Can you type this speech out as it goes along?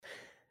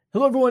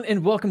Hello, everyone,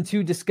 and welcome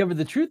to Discover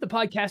the Truth, the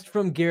podcast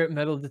from Garrett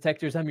Metal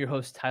Detectors. I'm your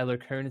host, Tyler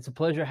Kern. It's a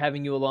pleasure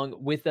having you along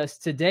with us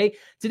today.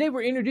 Today,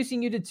 we're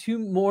introducing you to two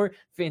more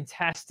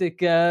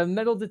fantastic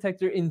metal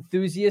detector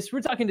enthusiasts. We're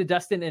talking to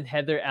Dustin and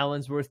Heather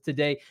Allensworth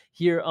today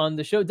here on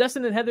the show.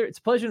 Dustin and Heather, it's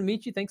a pleasure to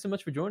meet you. Thanks so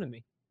much for joining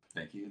me.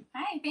 Thank you.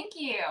 Hi, thank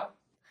you.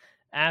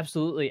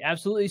 Absolutely,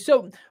 absolutely.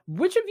 So,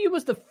 which of you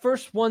was the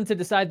first one to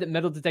decide that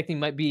metal detecting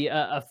might be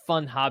a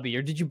fun hobby,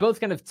 or did you both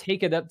kind of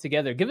take it up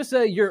together? Give us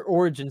your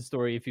origin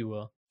story, if you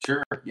will.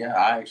 Sure. Yeah,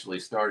 I actually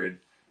started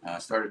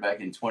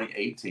back in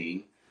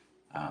 2018.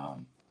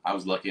 I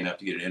was lucky enough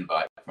to get an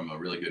invite from a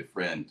really good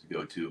friend to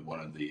go to one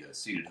of the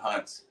seated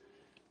hunts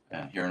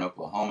here in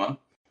Oklahoma.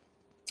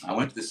 I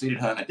went to the seated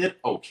hunt. I did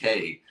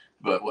okay,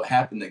 but what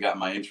happened that got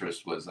my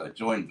interest was I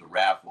joined the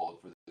raffle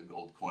for the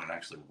gold coin. I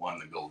actually won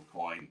the gold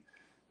coin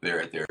there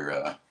at their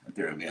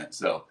event.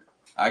 So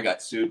I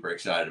got super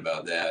excited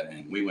about that,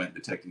 and we went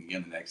detecting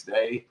again the next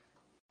day,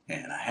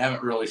 and I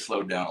haven't really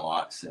slowed down a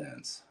lot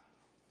since.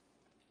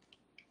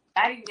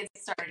 I didn't get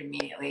started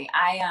immediately.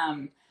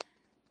 I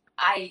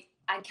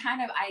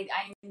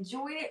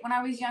enjoyed it when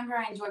I was younger.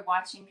 I enjoyed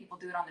watching people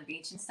do it on the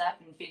beach and stuff,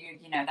 and figured,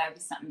 that would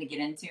be something to get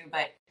into.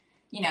 But,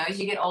 as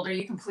you get older,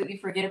 you completely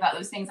forget about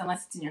those things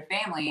unless it's in your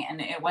family, and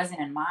it wasn't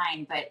in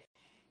mine. But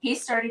he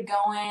started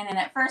going, and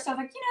at first I was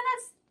like,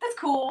 that's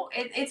cool.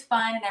 It's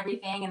fun and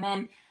everything. And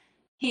then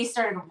he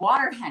started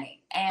water hunting.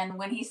 And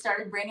when he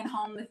started bringing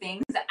home the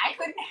things that I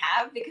couldn't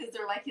have because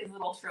they're like his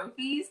little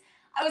trophies,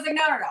 I was like,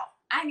 no.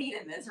 I need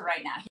this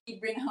right now. He'd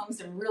bring home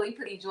some really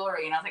pretty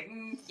jewelry, and I was like,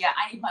 yeah,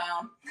 I need my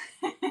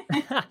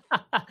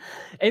own.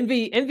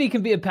 Envy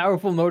can be a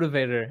powerful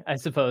motivator, I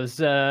suppose,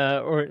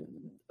 or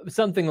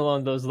something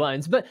along those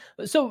lines. But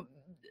so,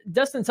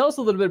 Dustin, tell us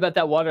a little bit about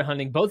that water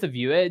hunting, both of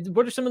you.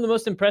 What are some of the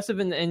most impressive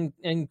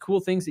and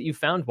cool things that you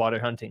found water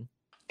hunting?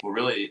 Well,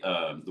 really,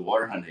 the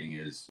water hunting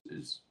is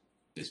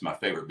my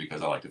favorite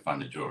because I like to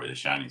find the jewelry, the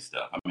shiny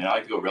stuff. I mean, I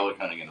like to go relic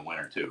hunting in the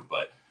winter too,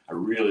 but I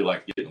really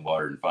like to get in the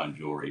water and find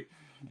jewelry.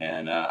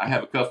 And I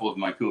have a couple of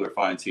my cooler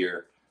finds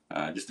here.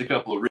 Just a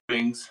couple of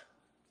rings.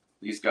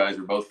 These guys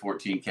are both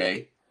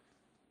 14K.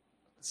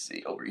 Let's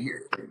see over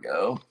here. There we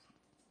go.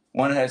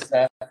 One has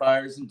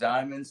sapphires and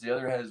diamonds. The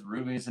other has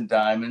rubies and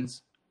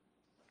diamonds.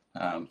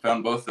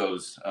 Found both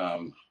those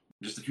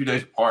just a few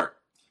days apart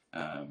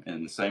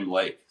in the same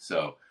lake.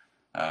 So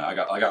I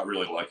got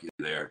really lucky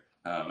there.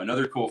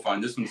 Another cool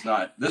find. This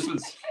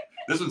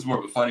one's more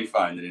of a funny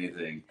find than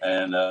anything.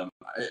 And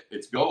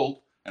it's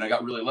gold. And I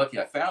got really lucky.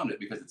 I found it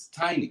because it's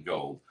tiny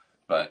gold.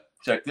 But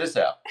check this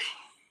out.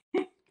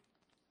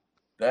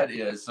 That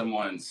is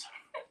someone's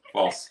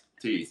false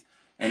teeth.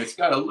 And it's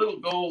got a little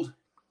gold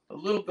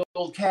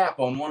cap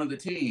on one of the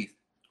teeth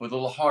with a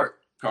little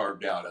heart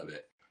carved out of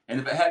it. And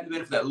if it hadn't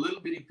been for that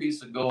little bitty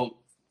piece of gold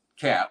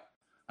cap,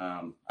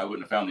 I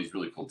wouldn't have found these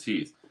really cool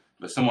teeth.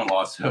 But someone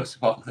lost those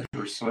while they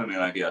were swimming,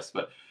 I guess.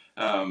 But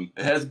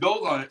it has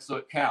gold on it, so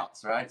it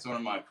counts, right? It's one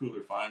of my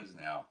cooler finds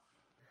now.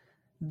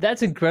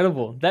 That's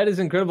incredible. That is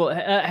incredible.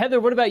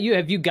 Heather, what about you?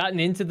 Have you gotten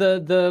into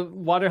the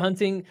water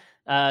hunting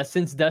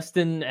since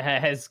Dustin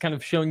has kind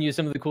of shown you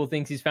some of the cool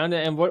things he's found?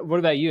 And what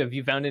about you? Have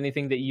you found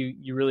anything that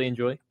you really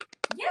enjoy?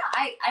 Yeah,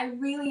 I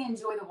really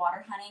enjoy the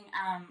water hunting.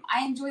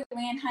 I enjoy the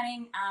land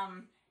hunting.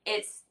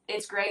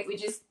 It's great.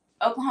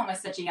 Oklahoma is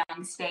such a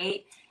young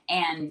state,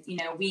 and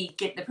we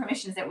get the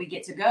permissions that we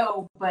get to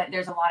go, but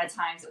there's a lot of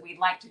times that we'd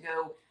like to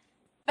go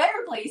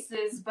better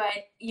places,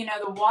 but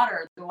the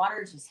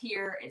water is just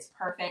here. It's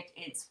perfect.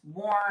 It's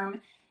warm.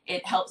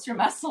 It helps your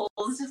muscles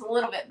just a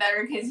little bit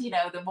better because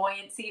the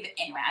buoyancy. But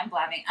anyway, I'm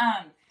blabbing.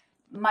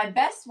 My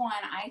best one,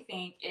 I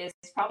think, is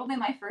probably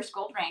my first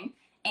gold ring,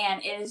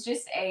 and it is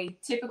just a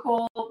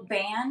typical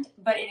band,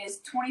 but it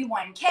is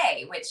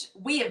 21K, which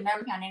we have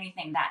never found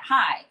anything that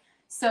high.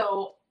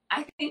 So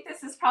I think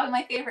this is probably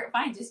my favorite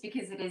find, just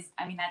because it is.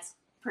 I mean, that's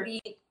pretty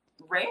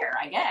rare,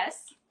 I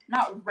guess.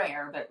 Not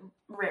rare, but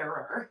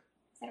rarer.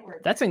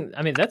 That's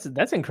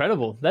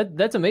incredible.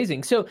 That's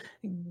amazing. So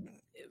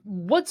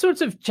what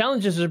sorts of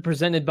challenges are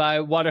presented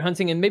by water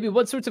hunting, and maybe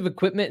what sorts of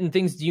equipment and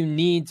things do you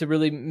need to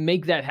really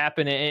make that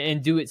happen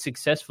and do it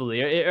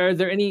successfully? Are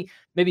there any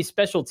maybe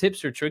special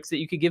tips or tricks that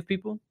you could give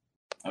people?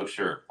 Oh,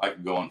 sure. I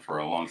could go on for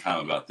a long time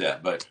about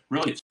that, but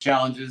really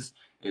challenges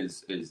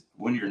is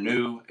when you're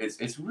new,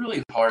 it's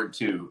really hard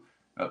to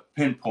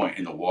pinpoint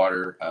in the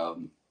water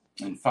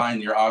and find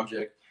your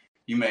object.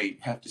 You may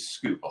have to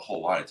scoop a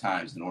whole lot of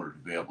times in order to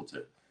be able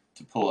to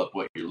pull up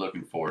what you're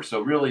looking for.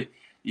 So really,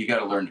 you got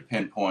to learn to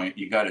pinpoint.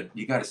 You got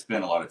to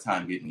spend a lot of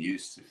time getting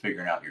used to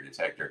figuring out your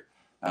detector.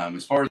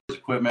 As far as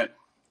equipment,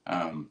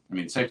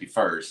 safety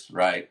first,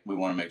 right? We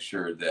want to make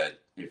sure that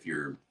if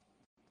you're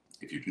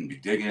going to be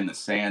digging in the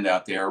sand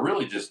out there, or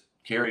really just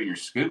carrying your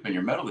scoop and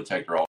your metal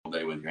detector all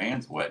day with your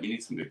hands wet, you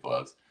need some good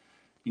gloves.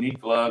 You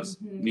need gloves.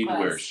 Mm-hmm. You need to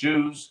wear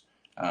shoes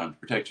to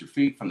protect your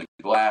feet from the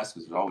glass,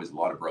 because there's always a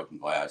lot of broken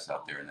glass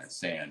out there in that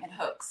sand.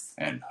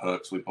 And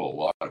hooks. We pull a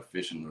lot of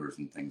fishing lures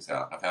and things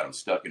out. I've had them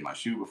stuck in my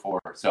shoe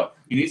before. So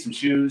you need some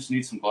shoes, you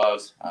need some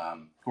gloves. Of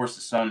course,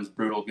 the sun is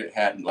brutal. Get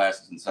hat and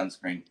glasses and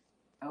sunscreen.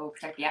 Oh,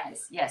 protect the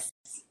eyes. Yes.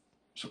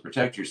 So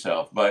protect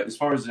yourself. But as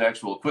far as the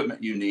actual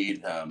equipment you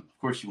need, of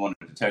course, you want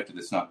a detector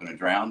that's not going to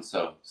drown.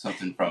 So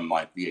something from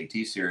like the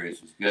AT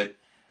series is good.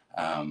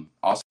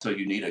 Also,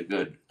 you need a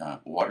good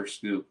water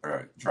scoop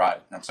or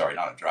not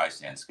a dry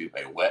sand scoop,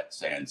 a wet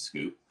sand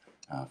scoop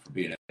for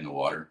being in the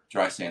water.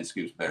 Dry sand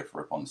scoop's better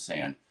for up on the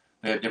sand.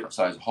 They have different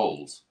size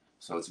holes,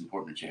 so it's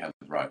important that you have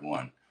the right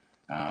one.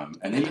 And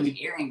then you need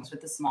earrings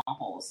with the small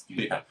holes.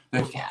 Yeah,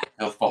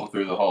 they'll fall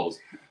through the holes.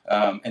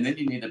 And then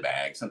you need a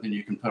bag, something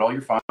you can put all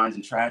your fines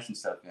and trash and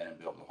stuff in and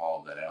be able to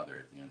haul that out there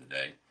at the end of the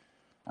day.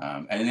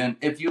 And then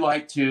if you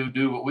like to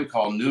do what we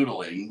call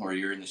noodling, where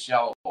you're in the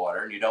shallow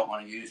water and you don't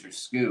want to use your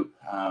scoop,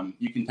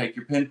 you can take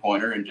your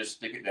pinpointer and just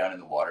stick it down in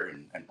the water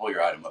and pull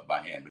your item up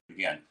by hand. But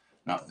again,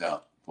 not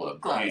without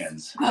gloved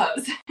hands.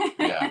 Gloves.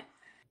 Yeah.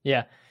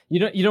 Yeah. You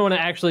don't want to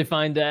actually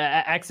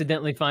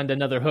accidentally find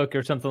another hook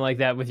or something like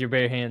that with your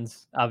bare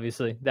hands.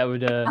 Obviously, that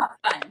would not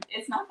fun.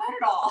 It's not fun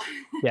at all.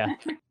 Yeah,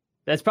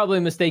 that's probably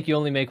a mistake you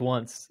only make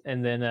once,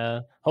 and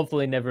then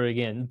hopefully never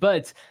again.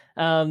 But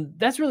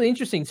that's really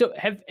interesting. So,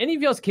 have any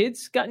of y'all's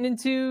kids gotten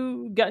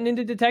into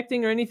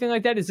detecting or anything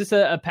like that? Is this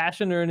a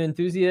passion or an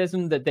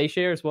enthusiasm that they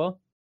share as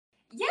well?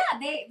 Yeah,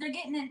 they're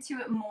getting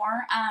into it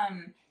more.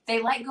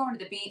 They like going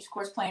to the beach, of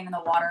course, playing in the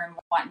water and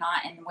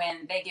whatnot. And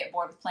when they get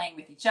bored with playing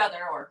with each other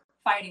or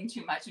fighting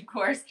too much, of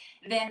course,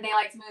 then they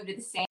like to move to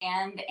the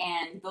sand,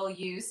 and they'll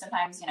use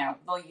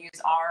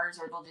ours,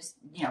 or they'll just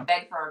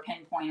beg for our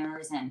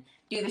pinpointers and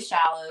do the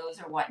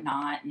shallows or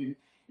whatnot. And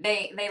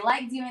they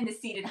like doing the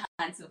seated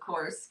hunts, of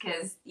course,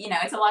 because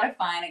it's a lot of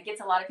fun. It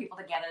gets a lot of people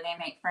together. They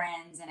make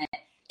friends, and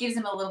it gives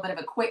them a little bit of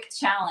a quick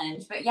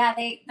challenge. But yeah,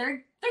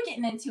 they're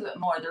getting into it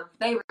more.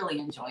 They really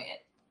enjoy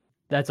it.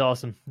 That's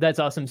awesome. That's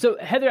awesome. So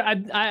Heather,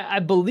 I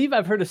believe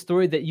I've heard a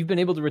story that you've been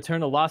able to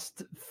return a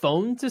lost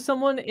phone to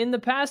someone in the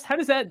past. How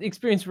does that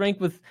experience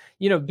rank with,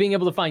 being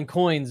able to find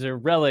coins or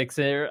relics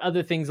or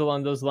other things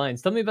along those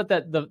lines? Tell me about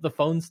that, the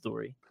phone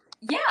story.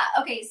 Yeah.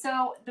 Okay.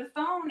 So the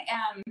phone,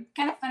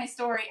 kind of funny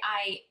story.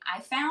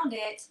 I found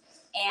it,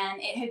 and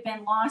it had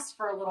been lost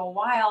for a little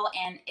while,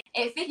 and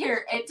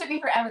it took me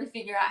forever to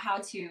figure out how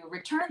to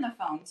return the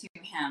phone to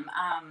him.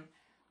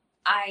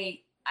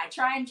 I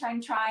tried,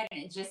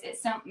 and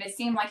it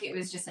seemed like it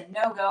was just a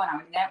no-go, and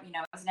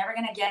I was never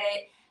going to get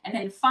it. And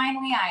then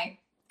finally I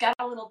got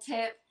a little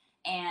tip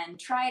and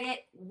tried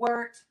it,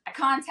 worked. I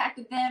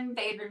contacted them.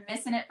 They had been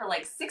missing it for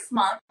like 6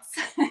 months.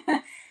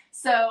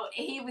 So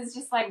he was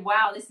just like,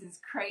 wow, this is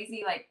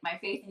crazy. Like, my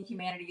faith in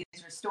humanity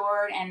is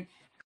restored. And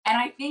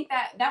I think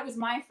that was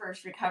my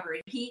first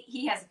recovery.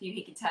 He has a few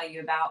he could tell you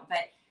about,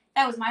 but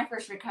that was my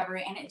first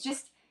recovery. And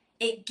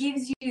it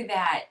gives you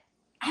that,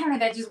 I don't know,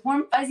 that just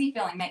warm, fuzzy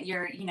feeling that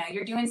you're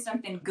doing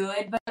something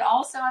good, but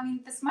also,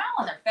 the smile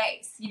on their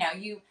face.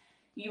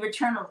 You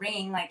return a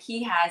ring like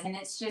he has, and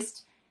it's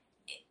just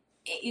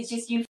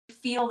you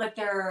feel that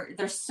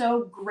they're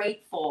so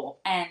grateful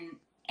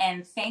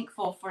and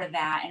thankful for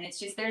that, and it's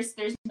just there's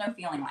no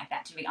feeling like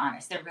that, to be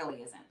honest. There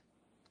really isn't.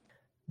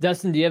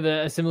 Dustin, do you have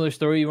a similar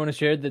story you want to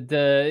share that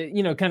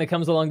kind of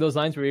comes along those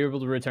lines where you're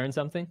able to return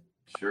something?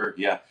 Sure.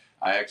 Yeah.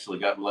 I actually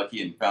got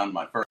lucky and found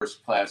my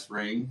first class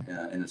ring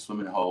in a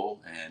swimming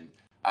hole, and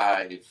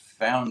I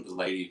found the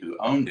lady who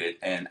owned it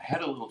and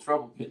had a little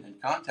trouble getting in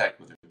contact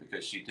with her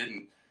because she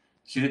didn't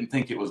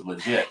think it was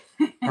legit.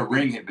 Her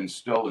ring had been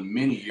stolen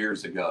many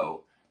years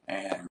ago,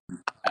 and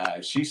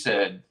she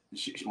said,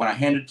 when I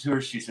handed it to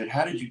her, she said,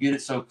 "How did you get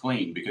it so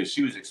clean?" Because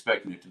she was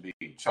expecting it to be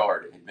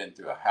charred. It had been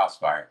through a house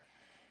fire,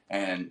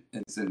 and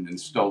it's been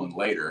stolen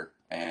later.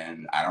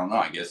 And I don't know,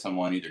 I guess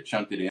someone either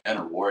chunked it in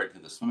or wore it to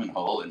the swimming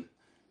hole,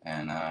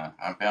 and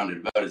I found it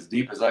about as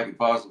deep as I could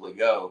possibly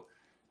go.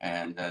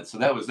 And so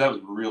that was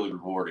really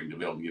rewarding to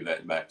be able to give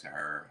that back to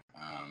her.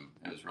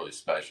 It was really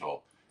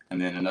special. And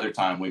then another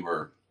time we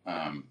were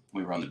on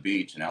the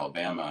beach in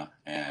Alabama,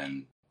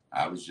 and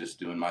I was just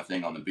doing my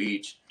thing on the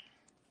beach,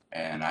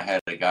 and I had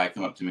a guy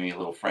come up to me a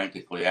little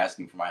frantically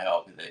asking for my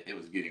help. It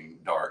was getting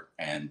dark,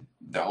 and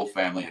the whole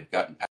family had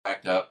gotten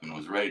packed up and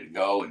was ready to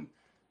go, and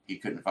he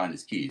couldn't find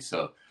his keys.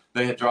 So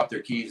they had dropped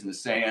their keys in the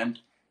sand,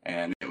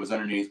 and it was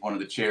underneath one of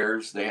the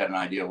chairs. They had an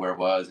idea where it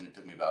was, and it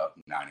took me about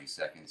 90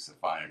 seconds to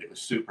find it. It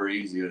was super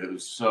easy, and it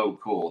was so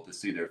cool to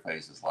see their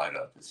faces light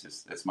up.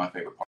 It's my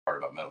favorite part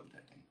about metal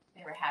detecting.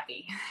 They were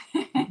happy.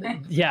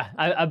 Yeah,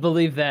 I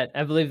believe that.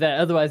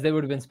 Otherwise, they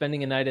would have been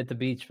spending a night at the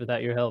beach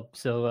without your help.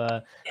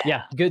 So,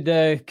 yeah, good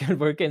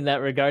work in that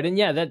regard. And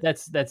yeah,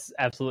 that's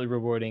absolutely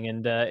rewarding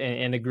and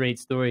a great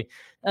story.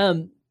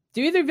 Do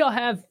either of y'all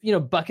have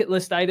bucket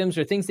list items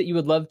or things that you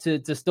would love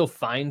to still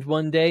find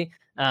one day?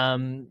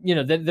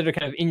 That are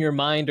kind of in your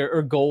mind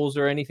or goals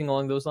or anything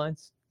along those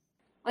lines?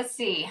 Let's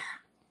see.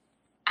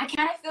 I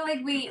kind of feel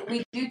like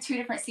we do two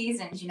different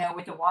seasons,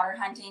 with the water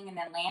hunting and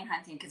then land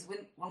hunting. Because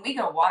when we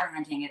go water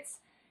hunting,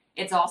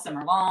 it's all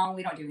summer long.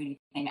 We don't do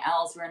anything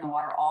else. We're in the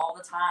water all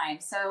the time.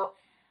 So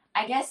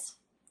I guess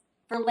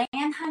for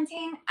land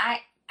hunting,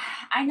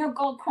 I know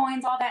gold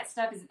coins, all that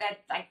stuff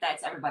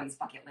that's everybody's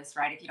bucket list,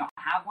 right? If you don't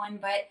have one,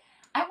 but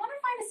I want to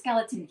find a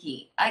skeleton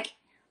key. Like,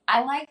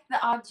 I like the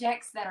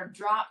objects that are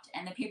dropped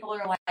and the people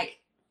are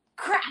like,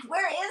 crap,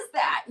 where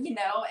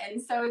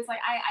So it's like,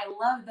 I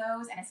love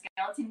those. And a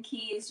skeleton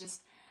key is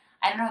just,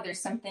 I don't know, there's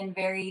something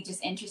very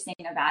just interesting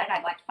about it.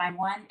 I'd like to find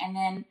one. And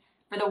then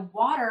for the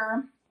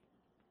water,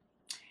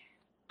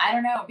 I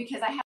don't know,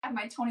 because I have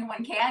my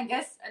 21K, I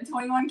guess a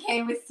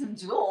 21K with some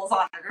jewels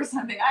on it or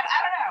something. I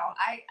don't know.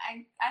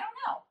 I don't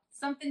know.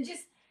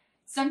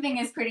 Something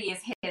as pretty as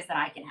his that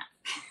I can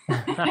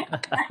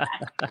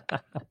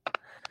have.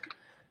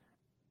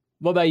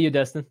 What about you,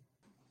 Dustin?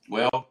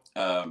 Well,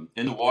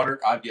 in the water,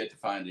 I've yet to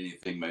find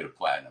anything made of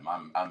platinum.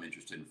 I'm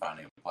interested in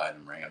finding a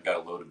platinum ring. I've got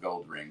a load of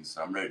gold rings,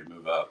 so I'm ready to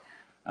move up.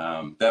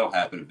 That'll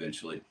happen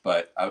eventually,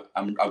 but I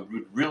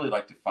would really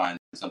like to find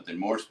something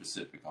more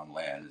specific on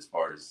land as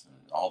far as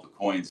all the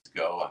coins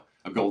go.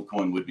 A gold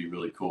coin would be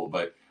really cool,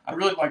 but I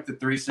really like the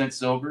 3-cent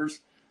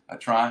silvers.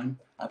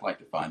 I'd like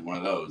to find one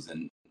of those,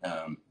 and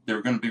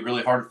they're going to be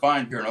really hard to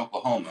find here in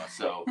Oklahoma.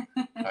 So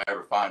if I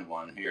ever find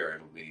one here,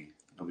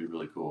 it'll be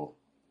really cool.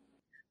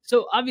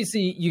 So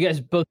obviously you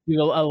guys both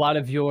do a lot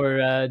of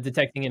your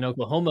detecting in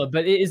Oklahoma,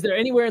 but is there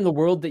anywhere in the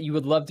world that you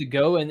would love to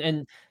go?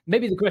 And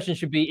maybe the question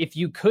should be, if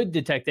you could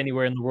detect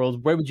anywhere in the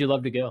world, where would you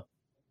love to go?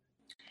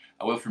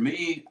 Well, for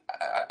me,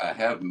 I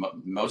have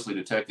mostly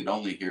detected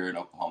only here in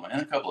Oklahoma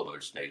and a couple of other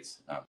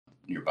states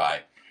nearby.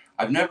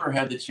 I've never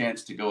had the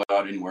chance to go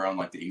out anywhere on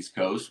like the East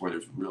Coast where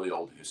there's really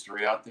old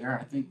history out there.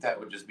 I think that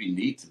would just be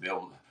neat to be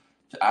able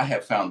to. I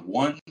have found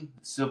one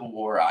Civil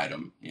War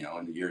item,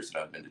 in the years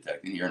that I've been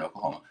detecting here in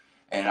Oklahoma.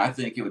 And I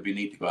think it would be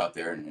neat to go out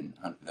there and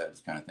hunt for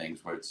those kind of things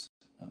where it's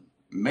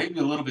maybe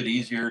a little bit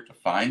easier to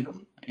find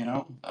them,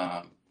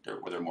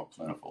 where they're more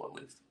plentiful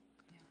at least.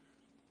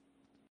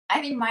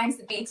 I think mine's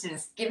the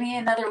beaches. Give me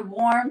another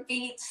warm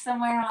beach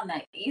somewhere on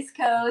the East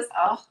Coast.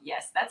 Oh,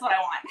 yes, that's what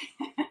I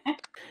want.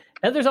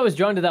 Heather's always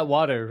drawn to that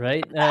water,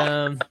 right?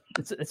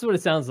 It's what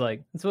it sounds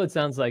like. It's what it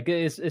sounds like,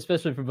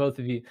 especially for both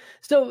of you.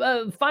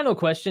 So final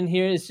question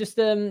here is just,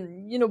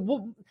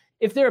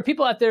 if there are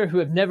people out there who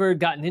have never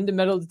gotten into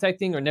metal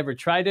detecting or never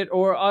tried it,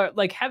 or are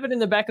like have it in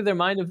the back of their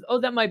mind of, oh,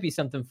 that might be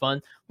something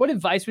fun, what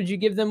advice would you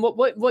give them?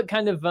 What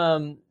kind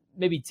of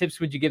maybe tips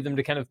would you give them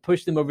to kind of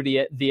push them over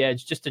the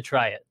edge just to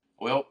try it?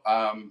 Well,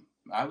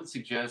 I would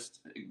suggest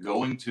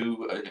going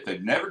to, if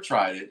they've never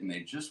tried it and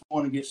they just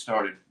want to get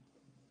started,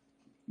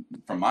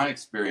 from my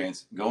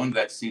experience, going to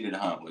that seated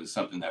hunt was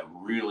something that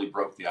really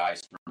broke the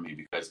ice for me,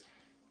 because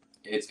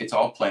it's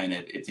all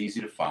planted, it's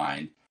easy to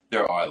find.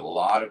 There are a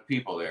lot of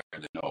people there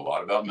that know a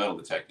lot about metal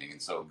detecting.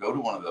 And so go to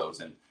one of those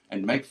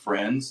and make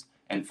friends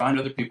and find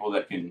other people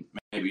that can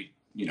maybe,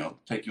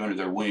 take you under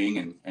their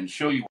wing and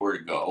show you where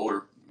to go,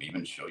 or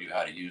even show you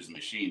how to use the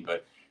machine.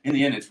 But in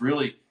the end, it's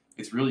really,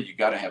 you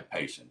got to have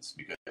patience,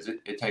 because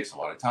it takes a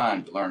lot of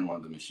time to learn one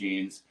of the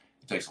machines.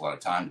 It takes a lot of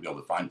time to be able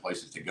to find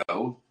places to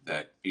go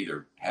that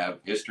either have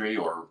history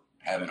or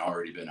haven't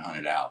already been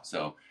hunted out.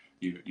 So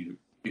if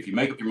you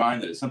make up your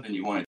mind that it's something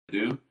you want to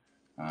do,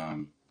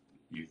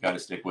 you've got to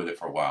stick with it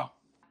for a while.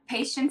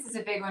 Patience is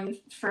a big one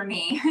for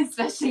me,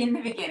 especially in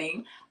the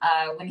beginning.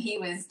 When he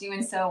was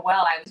doing so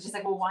well, I was just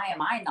like, well, why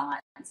am I not?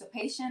 And so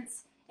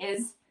patience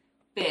is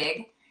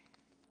big.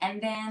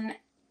 And then,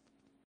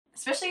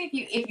 especially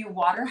if you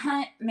water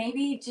hunt,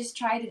 maybe just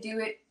try to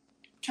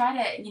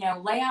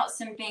lay out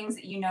some things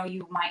that you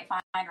might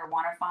find or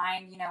want to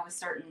find, with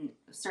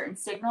certain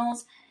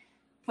signals.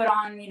 Put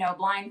on,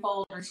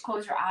 blindfold, or just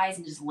close your eyes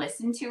and just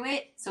listen to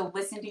it. So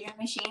listen to your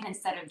machine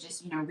instead of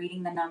just,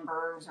 reading the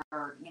numbers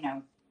or,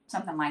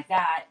 something like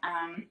that.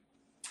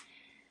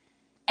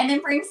 And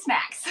then bring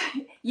snacks.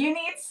 You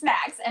need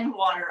snacks and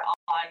water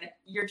on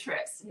your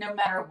trips, no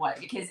matter what,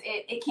 because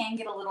it can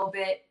get a little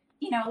bit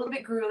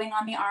grueling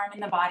on the arm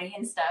and the body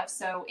and stuff.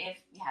 So if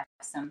you have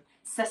some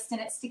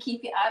sustenance to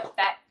keep you up,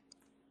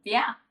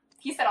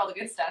 he said all the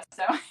good stuff.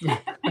 So.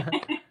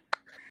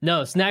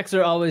 No, snacks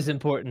are always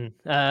important.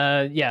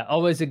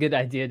 Always a good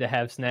idea to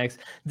have snacks.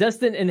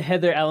 Dustin and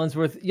Heather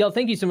Allensworth, y'all,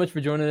 thank you so much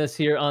for joining us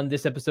here on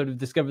this episode of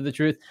Discover the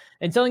Truth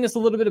and telling us a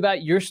little bit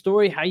about your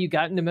story, how you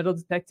got into metal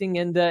detecting,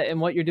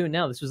 and what you're doing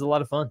now. This was a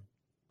lot of fun.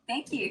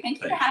 Thank you.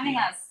 Thank you for having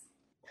us.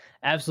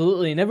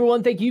 Absolutely. And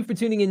everyone, thank you for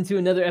tuning in to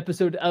another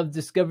episode of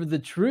Discover the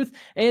Truth.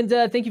 And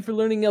thank you for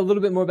learning a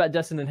little bit more about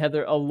Dustin and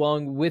Heather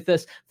along with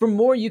us. For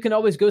more, you can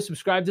always go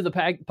subscribe to the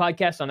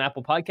podcast on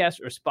Apple Podcasts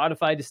or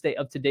Spotify to stay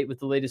up to date with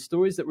the latest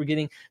stories that we're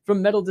getting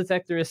from metal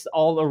detectorists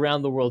all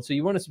around the world. So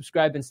you want to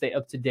subscribe and stay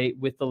up to date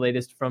with the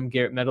latest from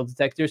Garrett Metal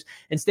Detectors.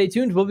 And stay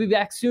tuned. We'll be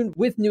back soon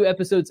with new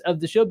episodes of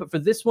the show. But for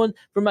this one,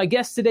 for my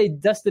guests today,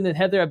 Dustin and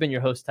Heather, I've been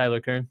your host,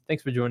 Tyler Kern.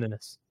 Thanks for joining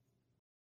us.